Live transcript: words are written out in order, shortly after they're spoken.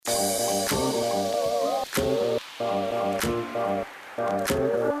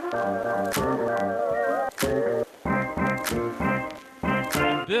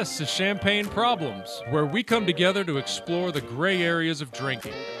This is Champagne Problems, where we come together to explore the gray areas of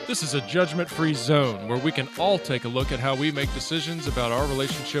drinking. This is a judgment-free zone where we can all take a look at how we make decisions about our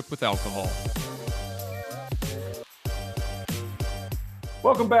relationship with alcohol.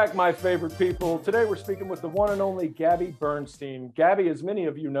 Welcome back, my favorite people. Today we're speaking with the one and only Gabby Bernstein. Gabby, as many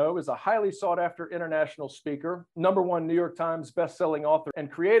of you know, is a highly sought-after international speaker, #1 New York Times best-selling author,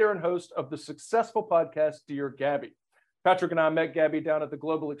 and creator and host of the successful podcast, Dear Gabby. Patrick and I met Gabby down at the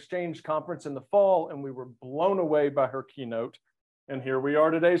Global Exchange Conference in the fall, and we were blown away by her keynote. And here we are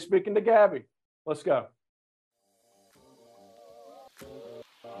today speaking to Gabby. Let's go.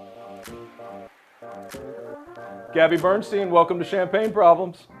 Gabby Bernstein, welcome to Champagne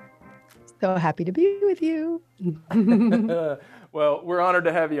Problems. So happy to be with you. Well, we're honored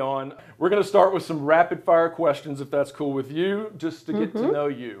to have you on. We're going to start with some rapid fire questions, if that's cool with you, just to get to know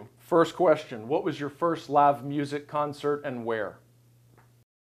you. First question, what was your first live music concert and where?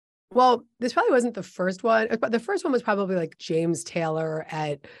 Well, this probably wasn't the first one. The first one was probably like James Taylor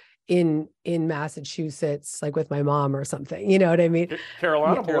in Massachusetts, like with my mom or something. You know what I mean?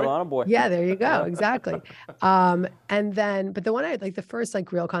 Carolina boy. Yeah, there you go. Exactly. And then, but the one the first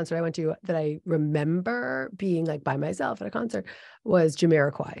like real concert I went to that I remember being like by myself at a concert was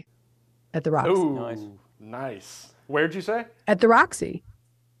Jamiroquai at the Roxy. Ooh, nice. Where'd you say? At the Roxy.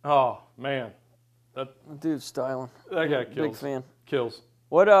 Oh man, that dude's styling. That guy kills. Big fan. Kills.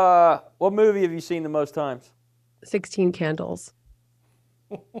 What movie have you seen the most times? 16 Candles.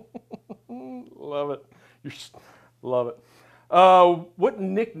 Love it. Love it. What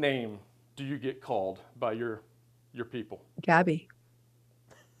nickname do you get called by your people? Gabby.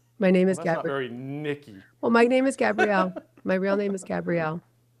 My name is That's not Gabrielle. very Nicky. Well, my name is Gabrielle. My real name is Gabrielle.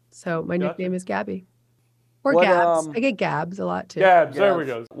 So my nickname is Gabby. Or Gabs. I get Gabs a lot too. Gabs, there we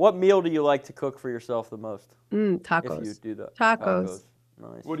go. What meal do you like to cook for yourself the most? Tacos. If you do that. Tacos.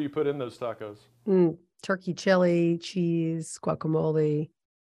 Nice. What do you put in those tacos? Turkey chili, cheese, guacamole,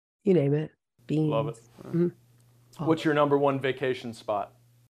 you name it. Beans. Love it. Mm-hmm. What's your #1 vacation spot?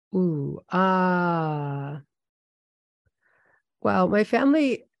 Well, my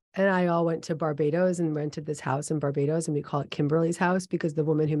family and I all went to Barbados and rented this house in Barbados, and we call it Kimberly's house because the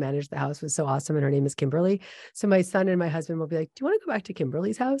woman who managed the house was so awesome and her name is Kimberly. So my son and my husband will be like, do you want to go back to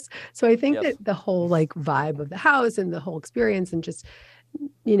Kimberly's house? So I think that the whole like vibe of the house and the whole experience and just,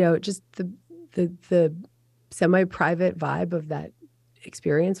 just the semi-private vibe of that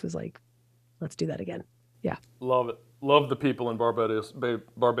experience was like, let's do that again. Yeah. Love it. Love the people in Barbados.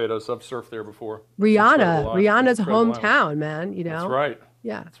 I've surfed there before. Rihanna's hometown, man, That's right.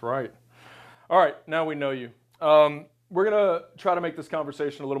 Yeah. That's right. All right. Now we know you. We're going to try to make this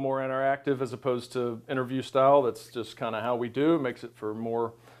conversation a little more interactive as opposed to interview style. That's just kind of how we do. It makes it for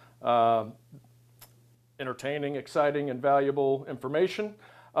more entertaining, exciting, and valuable information.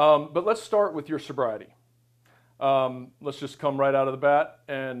 But let's start with your sobriety. Let's just come right out of the bat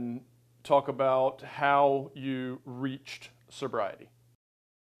and talk about how you reached sobriety.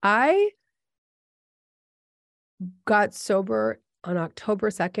 I got sober on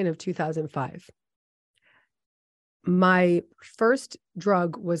October 2nd of 2005. My first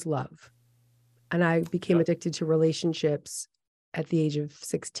drug was love, and I became addicted to relationships at the age of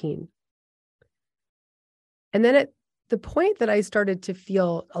 16. And then at the point that I started to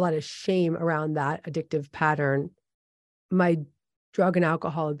feel a lot of shame around that addictive pattern, my drug and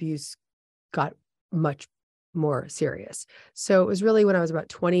alcohol abuse got much more serious. So it was really when I was about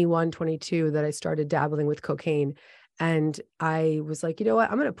 21, 22 that I started dabbling with cocaine. And I was like, you know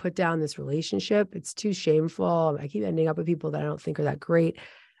what? I'm going to put down this relationship. It's too shameful. I keep ending up with people that I don't think are that great.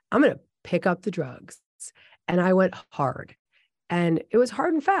 I'm going to pick up the drugs. And I went hard. And it was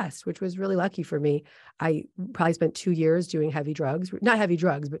hard and fast, which was really lucky for me. I probably spent 2 years doing heavy drugs, not heavy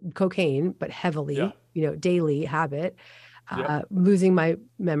drugs, but cocaine, but heavily, daily habit, losing my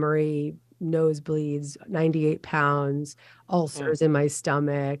memory, nosebleeds, 98 pounds, ulcers in my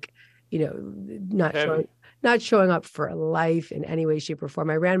stomach, not showing up for life in any way, shape, or form.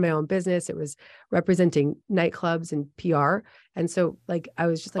 I ran my own business. It was representing nightclubs and PR. And so like, I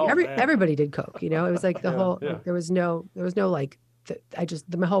was just like, everybody did coke, it was like the whole, like, there was no like,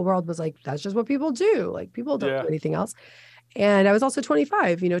 my whole world was like, that's just what people do. Like people don't do anything else. And I was also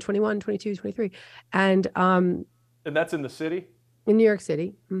 25, 21, 22, 23. And that's in the city? In New York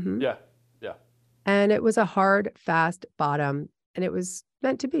City. Mm-hmm. Yeah. And it was a hard, fast bottom, and it was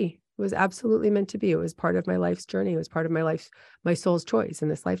meant to be. It was absolutely meant to be. It was part of my life's journey. It was part of my soul's choice in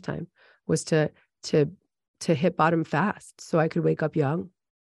this lifetime was to hit bottom fast so I could wake up young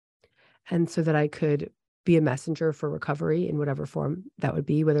and so that I could be a messenger for recovery in whatever form that would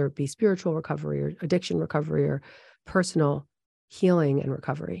be, whether it be spiritual recovery or addiction recovery or personal healing and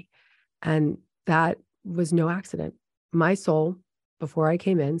recovery. And that was no accident. My soul, before I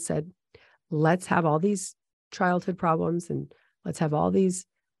came in, said, let's have all these childhood problems and let's have all these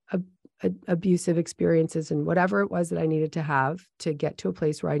abusive experiences and whatever it was that I needed to have to get to a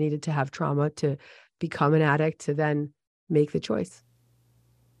place where I needed to have trauma to become an addict, to then make the choice.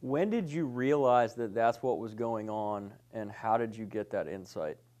 When did you realize that that's what was going on, and how did you get that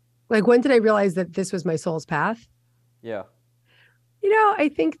insight? Like, when did I realize that this was my soul's path? Yeah. I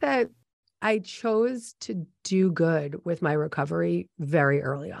think that I chose to do good with my recovery very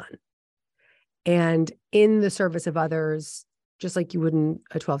early on. And in the service of others, just like you would in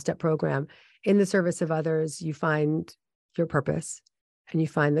a 12-step program, in the service of others, you find your purpose and you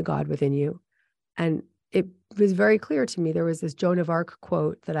find the God within you. And it was very clear to me. There was this Joan of Arc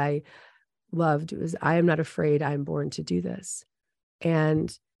quote that I loved. It was, "I am not afraid, I am born to do this." And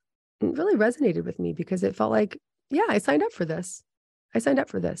it really resonated with me because it felt like, yeah, I signed up for this. I signed up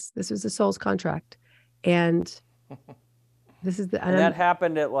for this. This was the soul's contract. And this is the, and that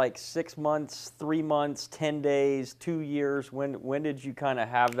happened at like 6 months, 3 months, 10 days, 2 years. When did you kind of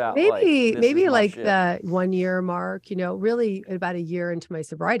have that? Maybe like the 1 year mark, really about a year into my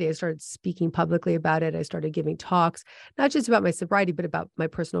sobriety, I started speaking publicly about it. I started giving talks, not just about my sobriety, but about my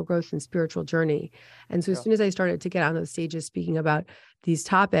personal growth and spiritual journey. And so as soon as I started to get on those stages speaking about these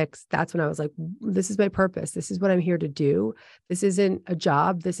topics, that's when I was like, this is my purpose. This is what I'm here to do. This isn't a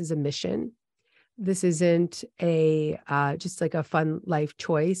job. This is a mission. This isn't a just like a fun life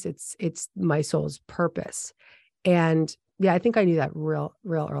choice. It's my soul's purpose. And yeah, I think I knew that real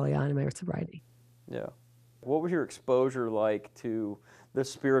early on in my sobriety. Yeah. What was your exposure like to the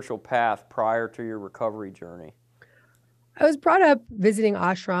spiritual path prior to your recovery journey? I was brought up visiting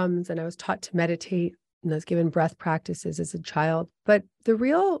ashrams and I was taught to meditate and I was given breath practices as a child. But the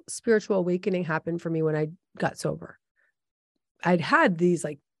real spiritual awakening happened for me when I got sober. I'd had these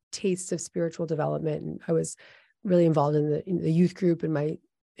like tastes of spiritual development, and I was really involved in the youth group in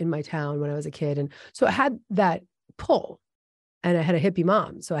my town when I was a kid, and so I had that pull, and I had a hippie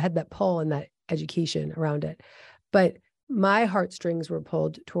mom, so I had that pull and that education around it. But my heartstrings were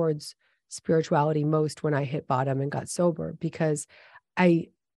pulled towards spirituality most when I hit bottom and got sober, because I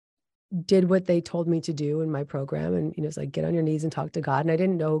did what they told me to do in my program, and it's like, get on your knees and talk to God. And I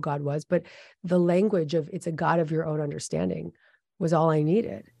didn't know who God was, but the language of it's a God of your own understanding was all I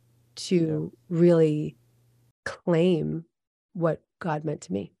needed to really claim what God meant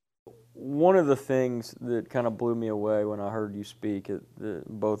to me. One of the things that kind of blew me away when I heard you speak at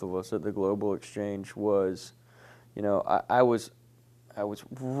both of us at the Global Exchange was, I was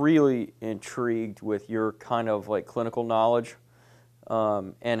really intrigued with your kind of like clinical knowledge,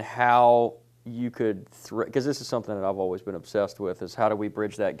 and how you could, because this is something that I've always been obsessed with, is how do we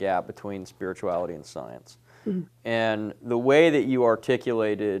bridge that gap between spirituality and science? Mm-hmm. And the way that you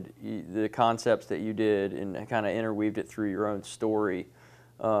articulated the concepts that you did and kind of interweaved it through your own story,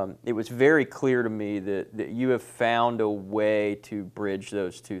 it was very clear to me that you have found a way to bridge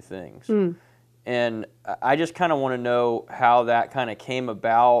those two things. Mm. And I just kind of want to know how that kind of came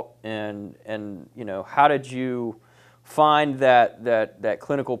about, and how did you find that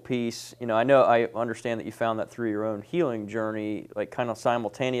clinical piece? I understand that you found that through your own healing journey, like kind of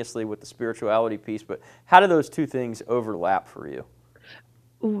simultaneously with the spirituality piece, but how do those two things overlap for you?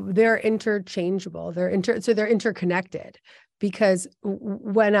 They're interchangeable. They're interconnected, because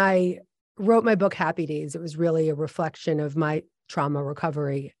when I wrote my book, Happy Days, it was really a reflection of my trauma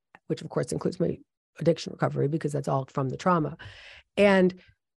recovery, which of course includes my addiction recovery, because that's all from the trauma. And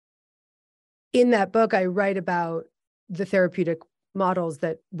in that book, I write about the therapeutic models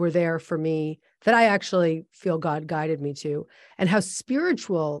that were there for me, that I actually feel God guided me to, and how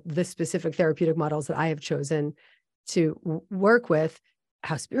spiritual the specific therapeutic models that I have chosen to work with,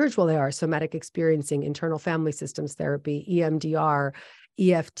 how spiritual they are: somatic experiencing, internal family systems therapy, EMDR,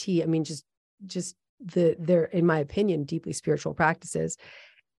 EFT. I mean, they're, in my opinion, deeply spiritual practices.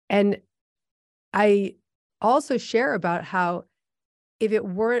 And I also share about how, if it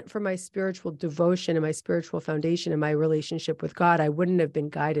weren't for my spiritual devotion and my spiritual foundation and my relationship with God, I wouldn't have been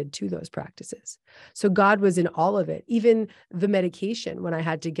guided to those practices. So God was in all of it, even the medication when I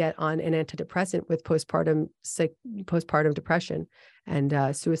had to get on an antidepressant with postpartum depression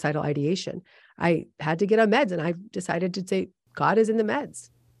and suicidal ideation. I had to get on meds, and I decided to say, God is in the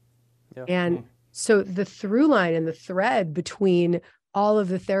meds. Yeah. And so the through line and the thread between all of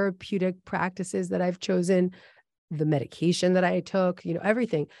the therapeutic practices that I've chosen, the medication that I took,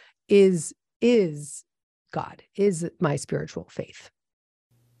 everything is God, is my spiritual faith.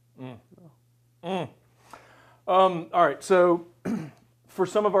 All right. So for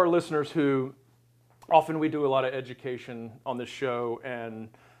some of our listeners who often we do a lot of education on this show, and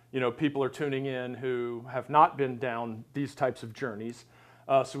people are tuning in who have not been down these types of journeys.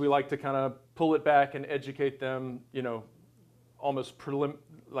 So we like to kind of pull it back and educate them, almost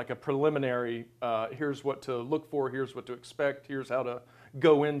like a preliminary, here's what to look for, here's what to expect, here's how to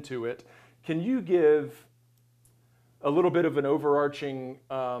go into it. Can you give a little bit of an overarching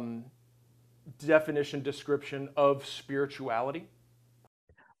definition, description of spirituality?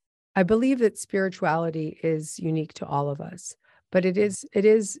 I believe that spirituality is unique to all of us, but it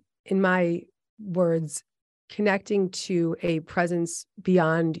is, in my words, connecting to a presence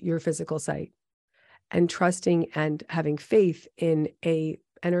beyond your physical sight and trusting and having faith in a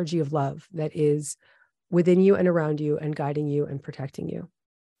energy of love that is within you and around you and guiding you and protecting you.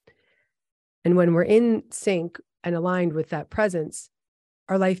 And when we're in sync and aligned with that presence,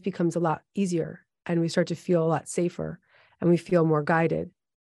 our life becomes a lot easier and we start to feel a lot safer and we feel more guided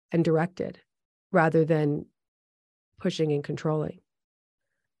and directed rather than pushing and controlling.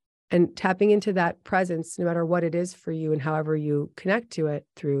 And tapping into that presence, no matter what it is for you and however you connect to it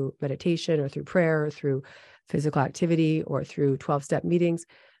through meditation or through prayer or through physical activity or through 12-step meetings,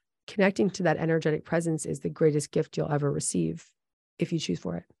 connecting to that energetic presence is the greatest gift you'll ever receive if you choose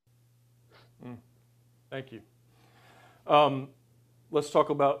for it. Thank you. Let's talk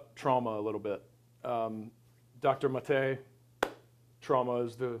about trauma a little bit. Dr. Maté, trauma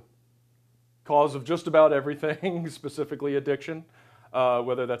is the cause of just about everything, specifically addiction,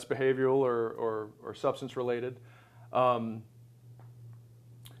 whether that's behavioral or substance related. Do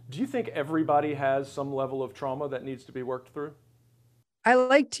you think everybody has some level of trauma that needs to be worked through? I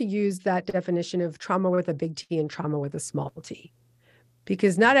like to use that definition of trauma with a big T and trauma with a small t,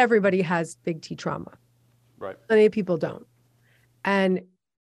 because not everybody has big T trauma. Right. Many people don't. And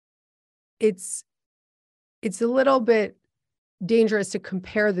it's a little bit dangerous to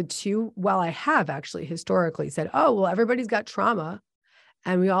compare the two. While I have actually historically said, oh, well, everybody's got trauma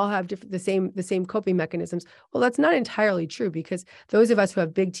and we all have the same coping mechanisms. Well, that's not entirely true, because those of us who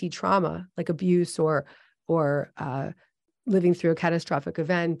have big T trauma, like abuse or living through a catastrophic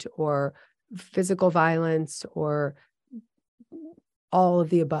event or physical violence or all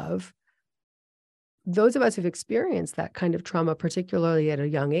of the above, those of us who've experienced that kind of trauma, particularly at a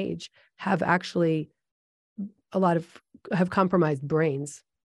young age, have actually have compromised brains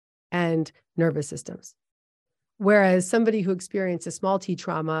and nervous systems. Whereas somebody who experienced a small T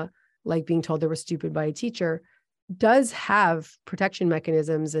trauma, like being told they were stupid by a teacher, does have protection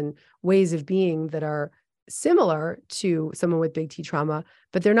mechanisms and ways of being that are similar to someone with big T trauma,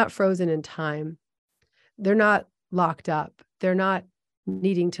 but they're not frozen in time. They're not locked up. They're not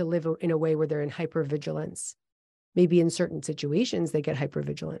needing to live in a way where they're in hypervigilance. Maybe in certain situations they get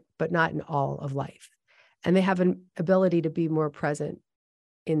hypervigilant, but not in all of life. And they have an ability to be more present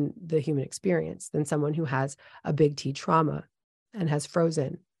in the human experience than someone who has a big T trauma and has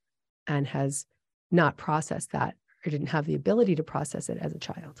frozen and has not processed that or didn't have the ability to process it as a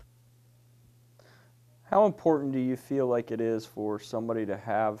child. How important do you feel like it is for somebody to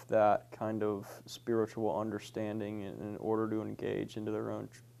have that kind of spiritual understanding in order to engage into their own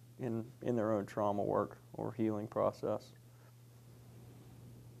in their own trauma work or healing process?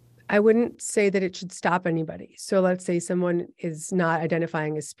 I wouldn't say that it should stop anybody. So let's say someone is not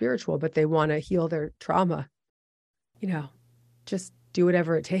identifying as spiritual, but they want to heal their trauma. Just do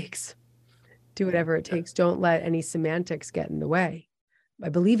whatever it takes. Do whatever it takes. Don't let any semantics get in the way. I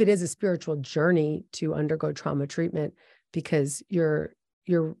believe it is a spiritual journey to undergo trauma treatment, because you're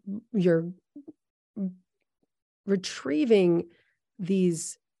retrieving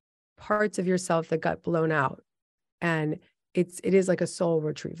these parts of yourself that got blown out, and it is like a soul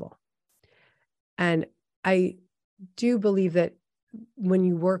retrieval. And I do believe that when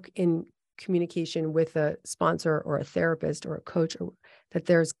you work in communication with a sponsor or a therapist or a coach, that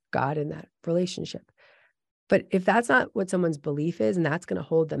there's God in that relationship. But if that's not what someone's belief is, and that's going to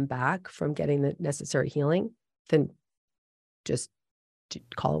hold them back from getting the necessary healing, then just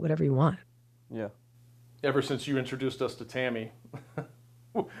call it whatever you want. Yeah. Ever since you introduced us to Tammy,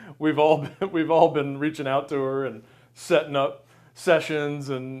 we've all been reaching out to her and setting up sessions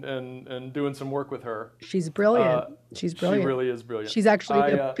and doing some work with her. She's brilliant. She's brilliant. She really is brilliant. She's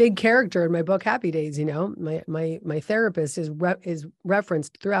actually a big character in my book, Happy Days. My therapist is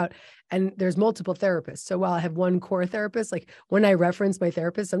referenced throughout, and there's multiple therapists. So while I have one core therapist, like when I reference my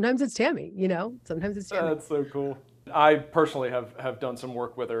therapist, sometimes it's Tammy, sometimes it's Tammy. That's so cool. I personally have done some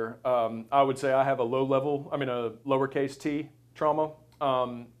work with her. I would say I have a lowercase t trauma.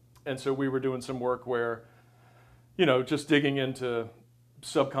 And so we were doing some work where, just digging into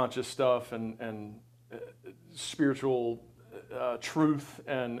subconscious stuff and spiritual truth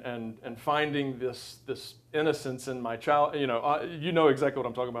and finding this innocence in my child. You know exactly what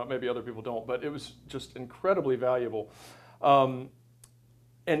I'm talking about. Maybe other people don't, but it was just incredibly valuable. And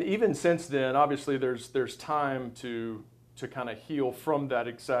even since then, obviously, there's time to kind of heal from that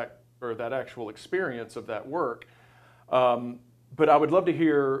that actual experience of that work. But I would love to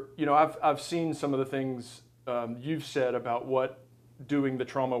hear. I've seen some of the things you've said about what doing the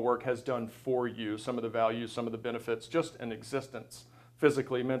trauma work has done for you, some of the values, some of the benefits, just in existence,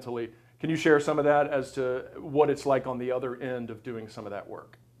 physically, mentally. Can you share some of that as to what it's like on the other end of doing some of that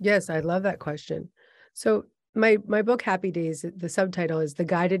work? Yes, I love that question. So my book, Happy Days, the subtitle is The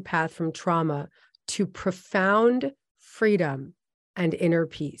Guided Path from Trauma to Profound Freedom and Inner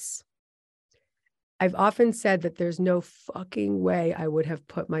Peace. I've often said that there's no fucking way I would have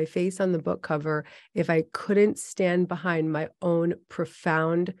put my face on the book cover if I couldn't stand behind my own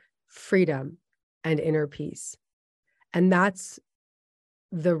profound freedom and inner peace. And that's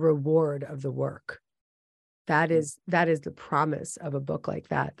the reward of the work. That is the promise of a book like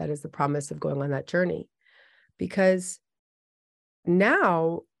that. That is the promise of going on that journey. Because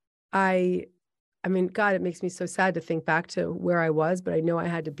now I mean, God, it makes me so sad to think back to where I was, but I know I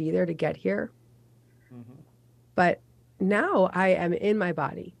had to be there to get here. Mm-hmm. But now I am in my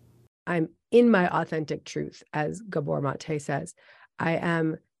body. I'm in my authentic truth, as Gabor Mate says. I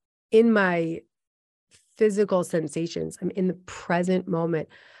am in my physical sensations. I'm in the present moment.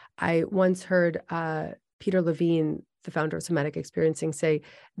 I once heard Peter Levine, the founder of Somatic Experiencing, say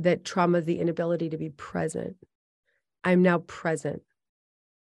that trauma is the inability to be present. I'm now present.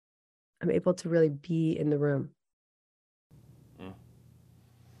 I'm able to really be in the room.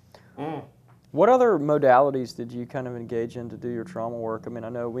 What other modalities did you kind of engage in to do your trauma work? I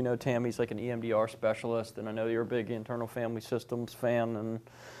mean, we know Tammy's like an EMDR specialist, and I know you're a big internal family systems fan. And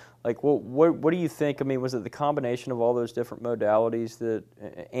like, what do you think? I mean, was it the combination of all those different modalities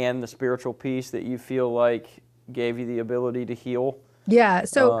and the spiritual piece that you feel like gave you the ability to heal? Yeah.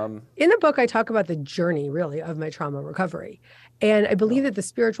 So in the book, I talk about the journey really of my trauma recovery. And I believe that the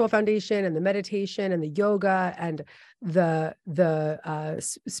spiritual foundation and the meditation and the yoga and the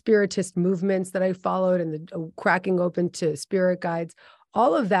spiritist movements that I followed and the cracking open to spirit guides,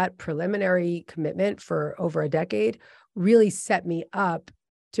 all of that preliminary commitment for over a decade really set me up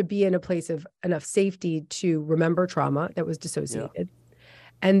to be in a place of enough safety to remember trauma that was dissociated. Yeah.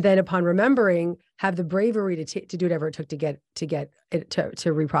 And then upon remembering, have the bravery to do whatever it took to get it to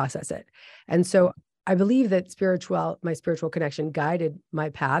reprocess it. And so I believe that my spiritual connection guided my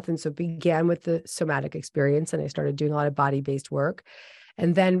path. And so it began with the somatic experience, and I started doing a lot of body-based work.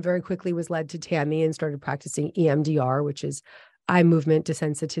 And then very quickly was led to Tammy and started practicing EMDR, which is eye movement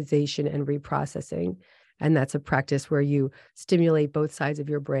desensitization and reprocessing. And that's a practice where you stimulate both sides of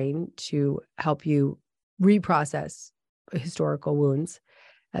your brain to help you reprocess historical wounds.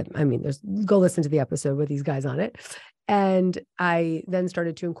 I mean, go listen to the episode with these guys on it. And I then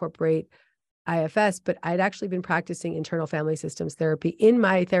started to incorporate IFS, but I'd actually been practicing internal family systems therapy in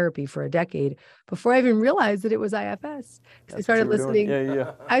my therapy for a decade before I even realized that it was IFS. I started listening.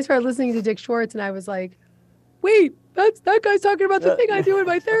 I started listening to Dick Schwartz, and I was like, wait, that guy's talking about the thing I do in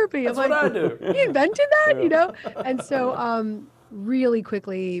my therapy. That's I'm what like, I do. He invented that, And so really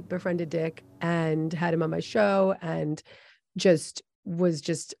quickly befriended Dick and had him on my show, and was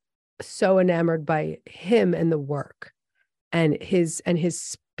so enamored by him and the work and his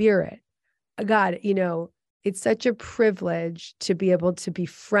spirit. God, it's such a privilege to be able to be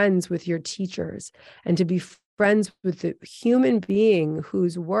friends with your teachers and to be friends with the human being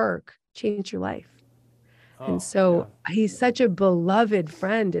whose work changed your life. And so he's such a beloved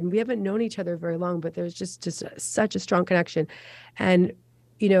friend, and we haven't known each other very long, but there's just such a strong connection. And,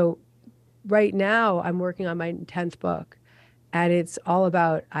 right now I'm working on my 10th book, and it's all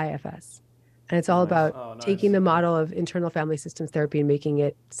about IFS. And it's all about taking the model of internal family systems therapy and making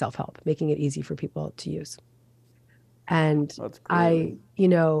it self-help, making it easy for people to use. And I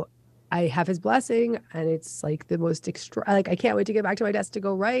have his blessing, and it's like the most I can't wait to get back to my desk to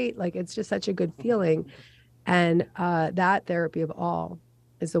go write. Like, it's just such a good feeling. And that therapy of all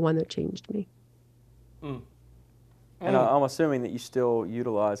is the one that changed me. And I'm assuming that you still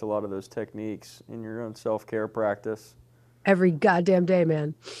utilize a lot of those techniques in your own self-care practice. Every goddamn day,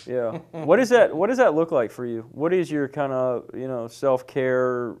 man. Yeah. What does that look like for you? What is your kind of,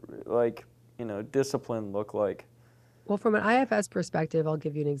 self-care, discipline look like? Well, from an IFS perspective, I'll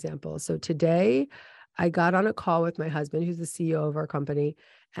give you an example. So today I got on a call with my husband, who's the CEO of our company,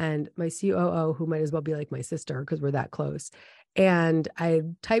 and my COO, who might as well be like my sister because we're that close. And I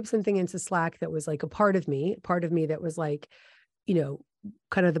typed something into Slack that was like a part of me that was like,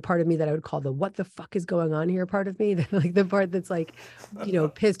 kind of the part of me that I would call the what the fuck is going on here part of me, like the part that's like,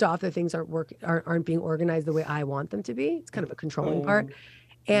 pissed off that things aren't being organized the way I want them to be. It's kind of a controlling part.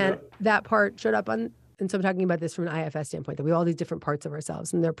 And that part showed up on, and so I'm talking about this from an IFS standpoint, that we have all these different parts of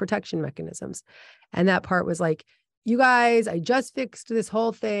ourselves and their protection mechanisms. And that part was like, you guys, I just fixed this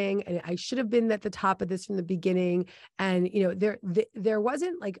whole thing and I should have been at the top of this from the beginning. And, there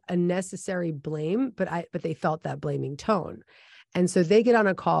wasn't like a necessary blame, but they felt that blaming tone. And so they get on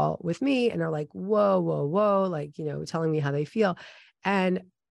a call with me and are like, whoa, whoa, whoa, like, telling me how they feel. And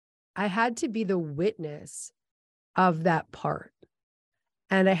I had to be the witness of that part.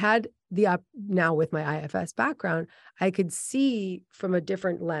 And I had now with my IFS background, I could see from a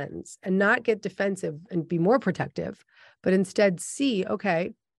different lens and not get defensive and be more protective, but instead see,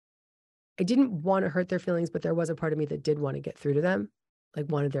 okay, I didn't want to hurt their feelings, but there was a part of me that did want to get through to them, like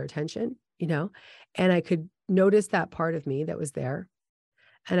wanted their attention, and I could notice that part of me that was there.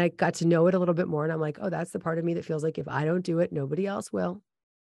 And I got to know it a little bit more. And I'm like, oh, that's the part of me that feels like if I don't do it, nobody else will.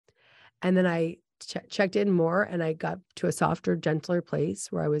 And then I checked in more and I got to a softer, gentler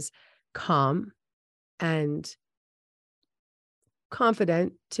place where I was calm and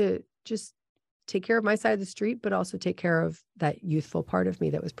confident to just take care of my side of the street, but also take care of that youthful part of me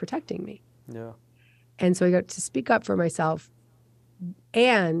that was protecting me. Yeah. And so I got to speak up for myself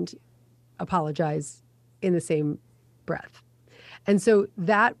and apologize in the same breath. And so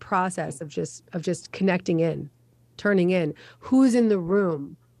that process of just connecting in, turning in, who's in the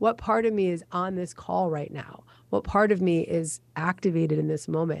room, what part of me is on this call right now? What part of me is activated in this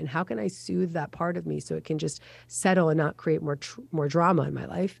moment? And how can I soothe that part of me so it can just settle and not create more drama in my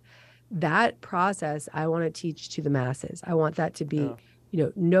life? That process I want to teach to the masses. I want that to be,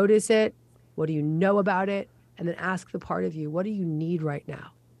 notice it. What do you know about it? And then ask the part of you, what do you need right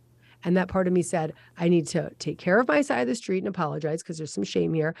now? And that part of me said, I need to take care of my side of the street and apologize because there's some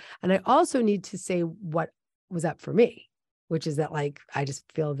shame here. And I also need to say what was up for me, which is that like, I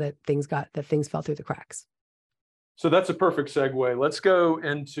just feel that things fell through the cracks. So that's a perfect segue. Let's go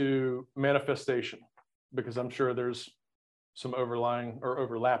into manifestation, because I'm sure there's some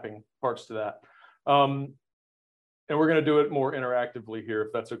overlapping parts to that. And we're going to do it more interactively here,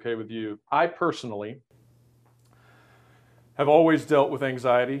 if that's okay with you. I personally have always dealt with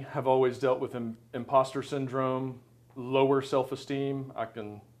anxiety, have always dealt with imposter syndrome, lower self-esteem.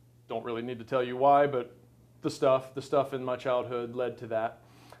 Don't really need to tell you why, but the stuff in my childhood led to that.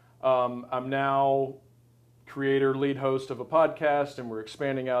 I'm now creator, lead host of a podcast, and we're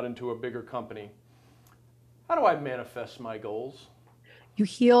expanding out into a bigger company. How do I manifest my goals? You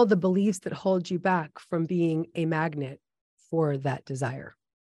heal the beliefs that hold you back from being a magnet for that desire.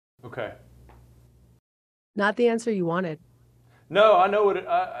 Okay. Not the answer you wanted. No, I know it.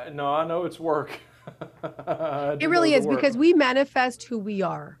 I know it's work. It really is, because we manifest who we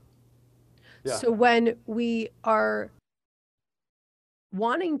are. Yeah. So when we are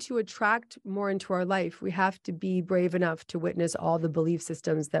wanting to attract more into our life, we have to be brave enough to witness all the belief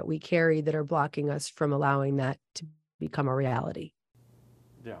systems that we carry that are blocking us from allowing that to become a reality.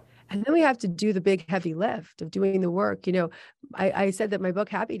 Yeah. And then we have to do the big heavy lift of doing the work. I said that my book,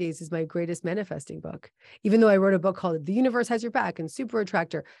 Happy Days, is my greatest manifesting book. Even though I wrote a book called The Universe Has Your Back and Super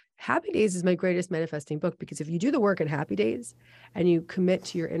Attractor, Happy Days is my greatest manifesting book, because if you do the work in Happy Days and you commit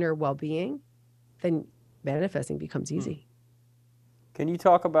to your inner well-being, then manifesting becomes easy. Can you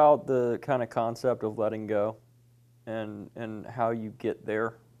talk about the kind of concept of letting go and how you get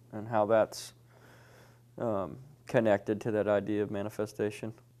there and how that's connected to that idea of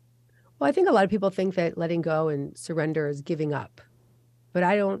manifestation? Well, I think a lot of people think that letting go and surrender is giving up, but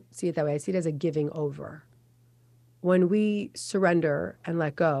I don't see it that way. I see it as a giving over. When we surrender and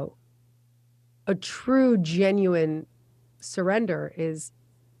let go, a true, genuine surrender is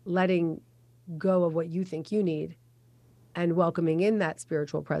letting go of what you think you need and welcoming in that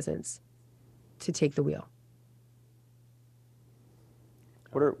spiritual presence to take the wheel.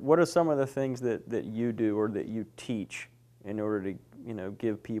 What are some of the things that you do or that you teach in order to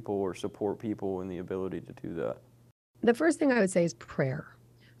give people or support people in the ability to do that? The first thing I would say is prayer.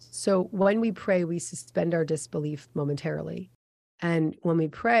 So when we pray, we suspend our disbelief momentarily. And when we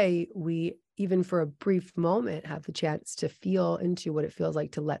pray, we, even for a brief moment, have the chance to feel into what it feels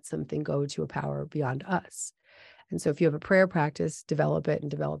like to let something go to a power beyond us. And so if you have a prayer practice, develop it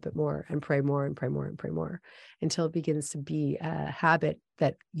and develop it more, and pray more and pray more and pray more until it begins to be a habit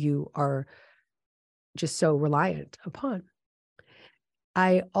that you are just so reliant upon.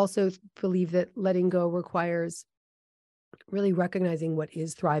 I also believe that letting go requires really recognizing what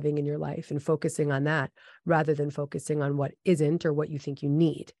is thriving in your life and focusing on that rather than focusing on what isn't or what you think you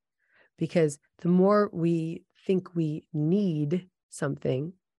need. Because the more we think we need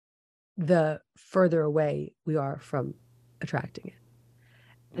something, the further away we are from attracting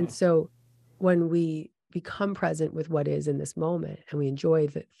it. And so when we become present with what is in this moment and we enjoy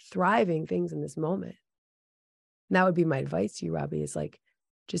the thriving things in this moment, and that would be my advice to you, Robbie, is like,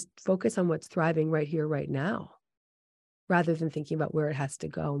 just focus on what's thriving right here, right now, rather than thinking about where it has to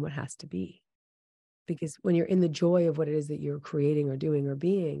go and what has to be. Because when you're in the joy of what it is that you're creating or doing or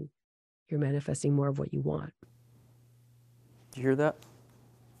being, you're manifesting more of what you want. Did you hear that?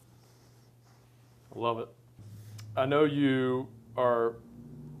 I love it. I know you are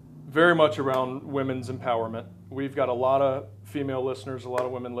very much around women's empowerment. We've got a lot of female listeners, a lot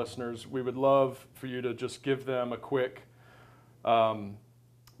of women listeners. We would love for you to just give them a quick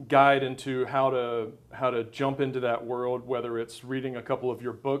guide into how to jump into that world, whether it's reading a couple of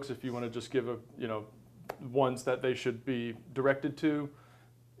your books, if you want to just give ones that they should be directed to,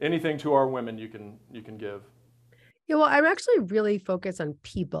 anything to our women you can give. Yeah, well, I'm actually really focused on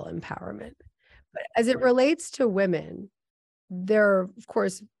people empowerment. But as it relates to women, there are, of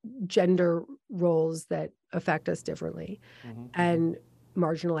course, gender roles that affect us differently, and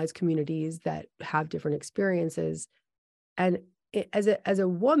marginalized communities that have different experiences. And as a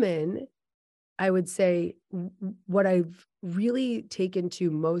woman, I would say what I've really taken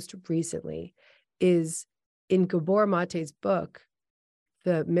to most recently is in Gabor Mate's book,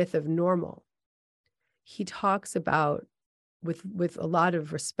 The Myth of Normal. He talks about, with a lot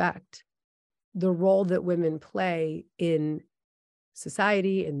of respect, the role that women play in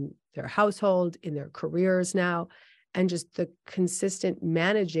society, in their household, in their careers now, and just the consistent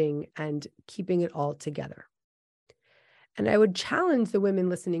managing and keeping it all together. And I would challenge the women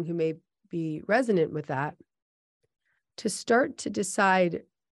listening who may be resonant with that to start to decide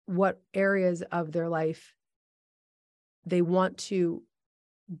what areas of their life they want to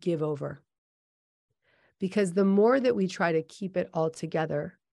give over. Because the more that we try to keep it all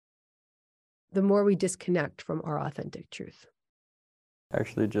together, the more we disconnect from our authentic truth.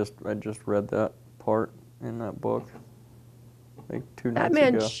 Actually, I just read that part in that book, like 2 nights That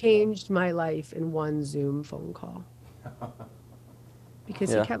man ago. changed my life in one Zoom phone call.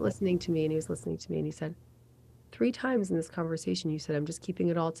 Because he kept listening to me, and he was listening to me, and he said, 3 times in this conversation, you said, I'm just keeping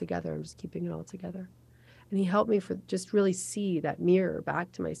it all together. I'm just keeping it all together. And he helped me for just really see that mirror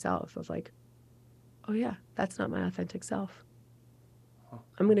back to myself of like, oh yeah, that's not my authentic self.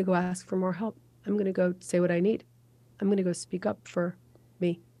 I'm going to go ask for more help. I'm going to go say what I need. I'm going to go speak up for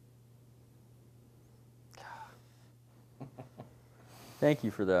me. Thank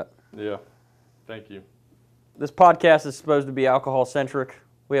you for that. Yeah, thank you. This podcast is supposed to be alcohol-centric.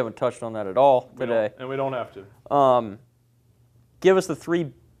 We haven't touched on that at all today. And we don't have to. Give us the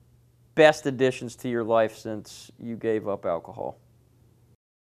 3 best additions to your life since you gave up alcohol.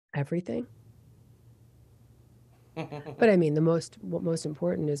 Everything. But I mean, what most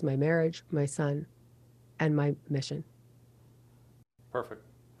important is my marriage, my son, and my mission. Perfect.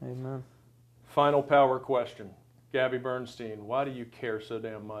 Amen. Final power question. Gabby Bernstein, why do you care so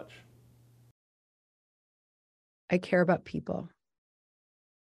damn much? I care about people.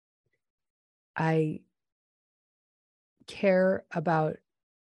 I care about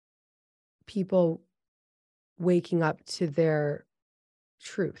people waking up to their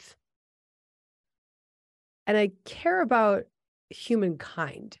truth. And I care about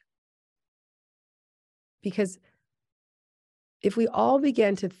humankind. Because if we all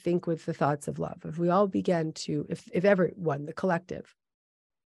began to think with the thoughts of love, if we all began to, if everyone, the collective,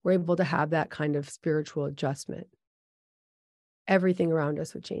 were able to have that kind of spiritual adjustment, everything around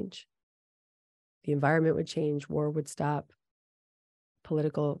us would change. The environment would change, war would stop,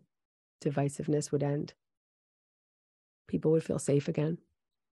 political divisiveness would end. People would feel safe again.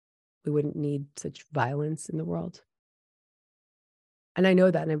 We wouldn't need such violence in the world. And I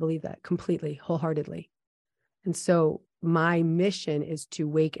know that, and I believe that completely, wholeheartedly. And so my mission is to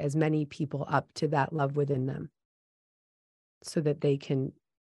wake as many people up to that love within them so that they can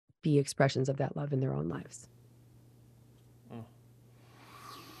be expressions of that love in their own lives.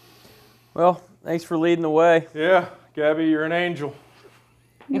 Well, thanks for leading the way. Yeah, Gabby, you're an angel.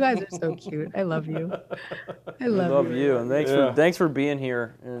 You guys are so cute. I love you. I love you. And thanks for being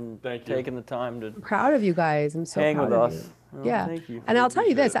here and taking the time to I'm proud of you guys. I'm so hang proud with of us. you. Well, Yeah. Thank you. And I'll tell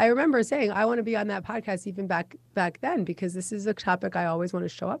you this, I remember saying I want to be on that podcast even back then, because this is a topic I always want to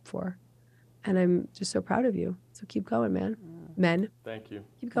show up for. And I'm just so proud of you. So keep going, man. Men. Thank you.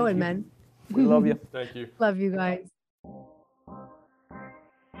 Keep going, men. We love you. Thank you. Love you guys.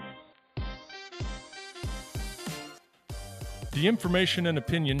 The information and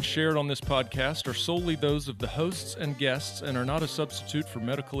opinions shared on this podcast are solely those of the hosts and guests and are not a substitute for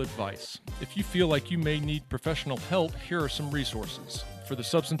medical advice. If you feel like you may need professional help, here are some resources. For the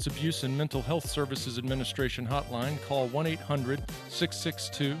Substance Abuse and Mental Health Services Administration hotline, call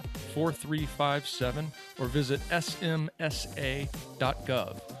 1-800-662-4357 or visit smsa.gov.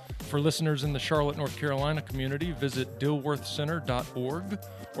 For listeners in the Charlotte, North Carolina community, visit dilworthcenter.org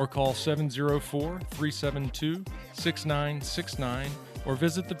or call 704-372-6969 or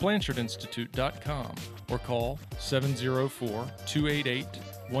visit theblanchardinstitute.com or call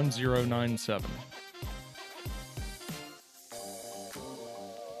 704-288-1097.